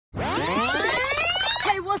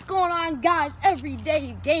What's going on, guys?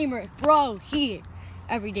 Everyday Gamer Bro here.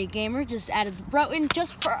 Everyday Gamer just added the bro in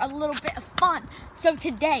just for a little bit of fun. So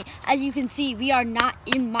today, as you can see, we are not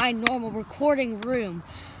in my normal recording room.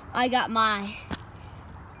 I got my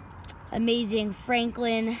amazing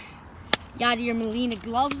Franklin Yadier Molina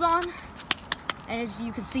gloves on. And as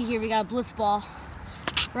you can see here, we got a blitz ball.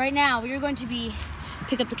 Right now, we are going to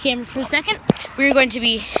pick up the camera for a second. We're going to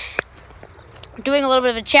be doing a little bit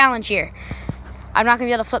of a challenge here. I'm not going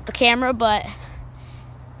to be able to flip the camera, but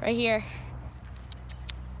right here,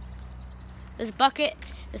 this bucket,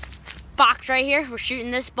 this box right here, we're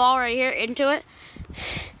shooting this ball right here into it.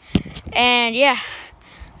 And yeah,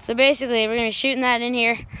 so basically we're going to be shooting that in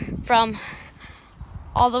here from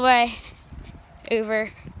all the way over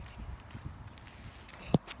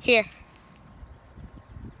here.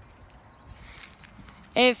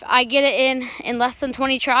 If I get it in less than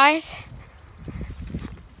 20 tries,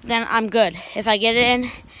 then I'm good. If I get it in,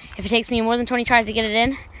 if it takes me more than 20 tries to get it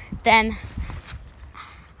in, then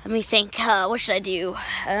let me think, what should I do?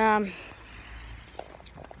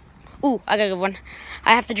 Ooh, I got a good one.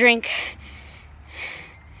 I have to drink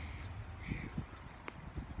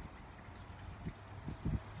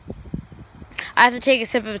I have to take a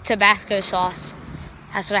sip of Tabasco sauce.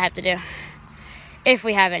 That's what I have to do. If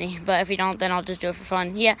we have any, but if we don't, then I'll just do it for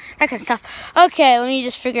fun. Yeah, that kind of stuff. Okay, let me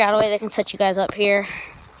just figure out a way that can set you guys up here.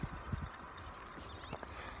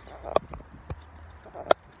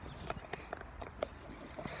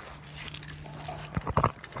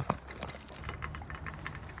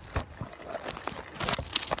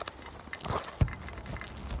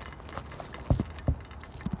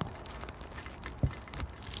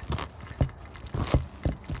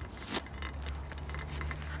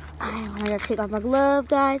 I gotta take off my glove,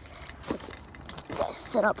 guys, so you guys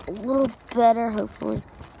set up a little better, hopefully.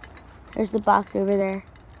 There's the box over there.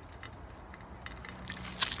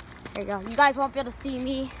 There you go. You guys won't be able to see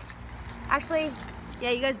me. Actually,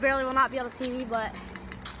 yeah, you guys barely will not be able to see me, but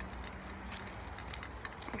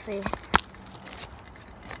actually,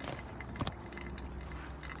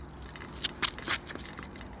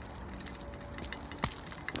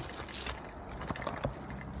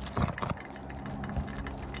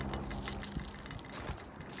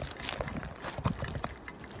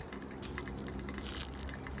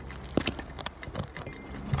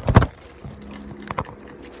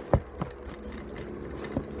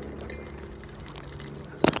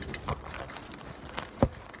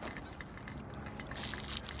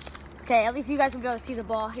 okay, at least you guys will be able to see the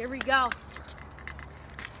ball. Here we go.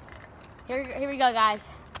 Here we go,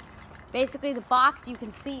 guys. Basically, the box you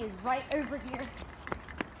can see is right over here.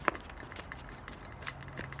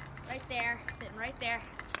 Right there, sitting right there.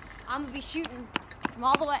 I'm gonna be shooting from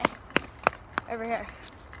all the way over here.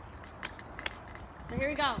 So here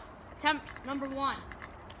we go. Attempt number 1.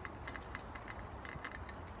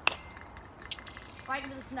 Right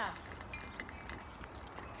into the snow.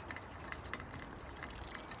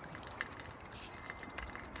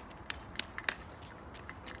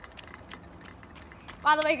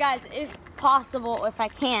 By the way, guys, if possible, if I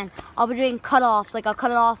can, I'll be doing cutoffs. Like, I'll cut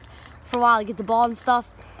it off for a while to get the ball and stuff,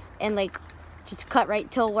 and like just cut right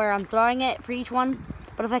till where I'm throwing it for each one.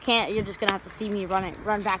 But if I can't, you're just gonna have to see me run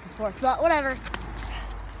back and forth. But whatever.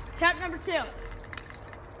 Attempt number 2.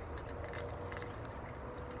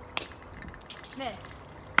 Miss.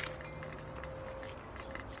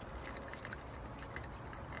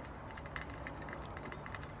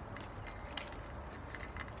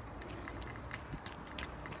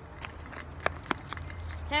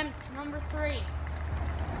 Attempt number 3.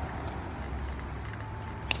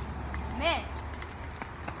 Miss.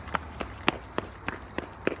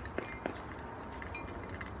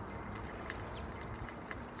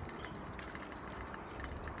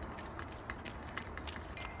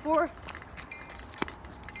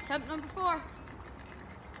 Attempt number 4.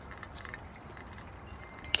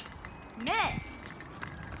 Miss.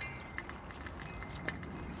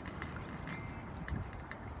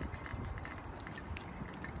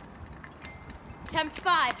 Attempt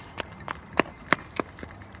 5.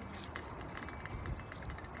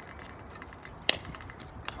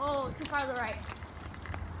 Oh, too far to the right.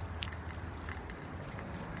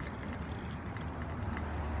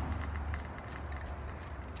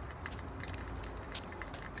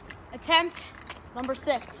 Attempt number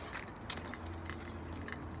 6.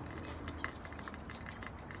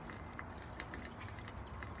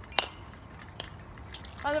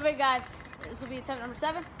 By the way, guys, this will be attempt number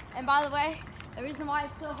 7. And by the way, the reason why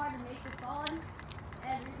it's so hard to make this ball in,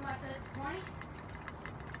 and the reason why I said it's 20,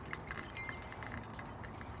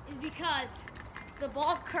 is because the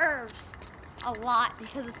ball curves a lot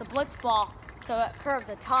because it's a blitz ball. so it curves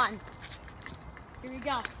a ton. Here we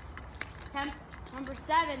go. Attempt number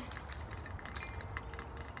 7.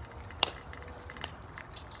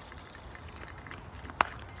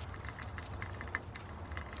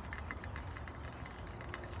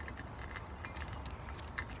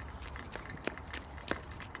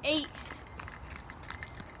 Eight.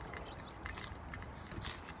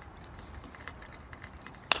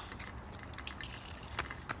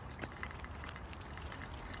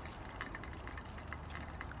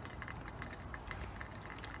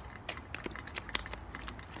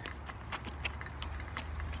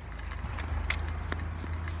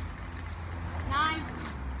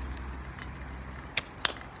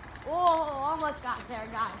 Oh, almost got there,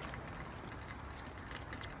 guys.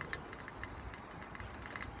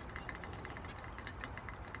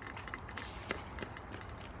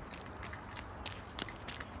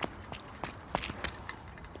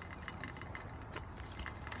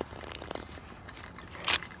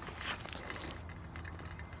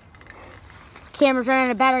 Camera's running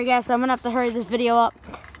out of battery, guys, so I'm gonna have to hurry this video up.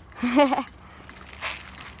 Okay.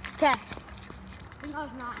 I think that was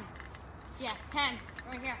 9. Yeah, 10,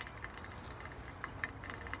 right here.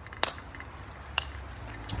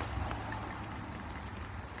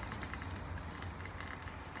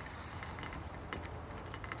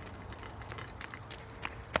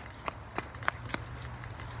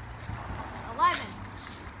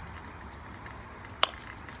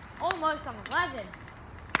 Almost on 11.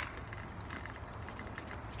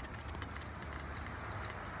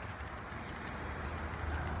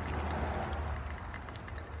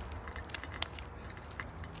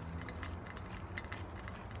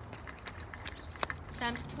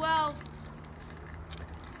 Attempt 12.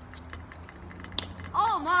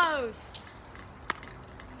 Almost.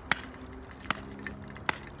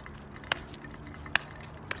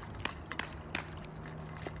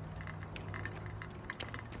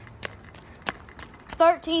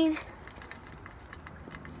 $13.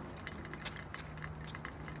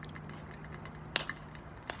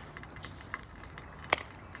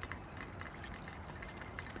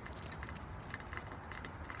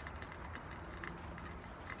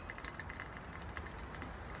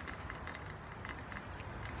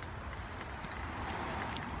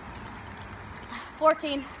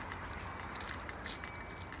 $14.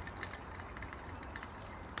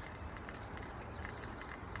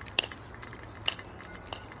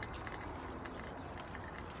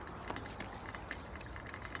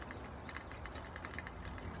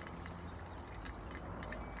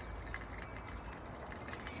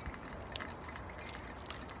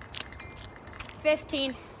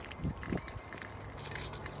 $15.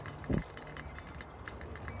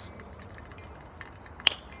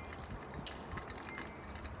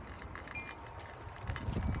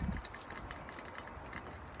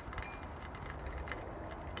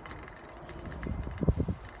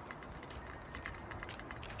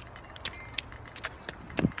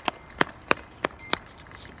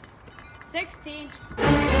 $16.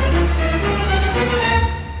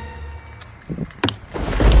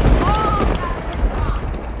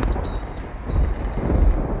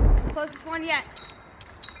 Closest one yet.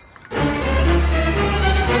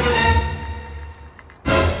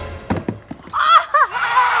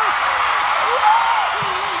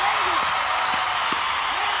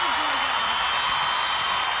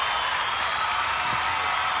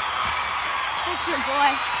 Good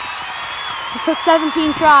boy. It took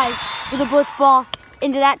 17 tries with a blitz ball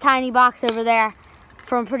into that tiny box over there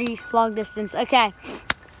from a pretty long distance. Okay.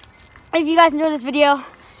 If you guys enjoyed this video,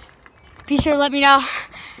 be sure to let me know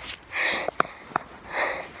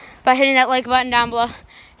by hitting that like button down below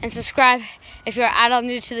and subscribe if you're at all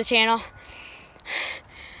new to the channel.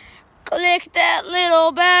 Click that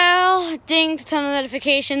little bell, ding to turn on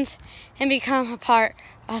notifications, and become a part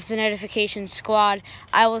of the notification squad.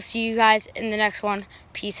 I will see you guys in the next one.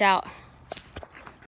 Peace out.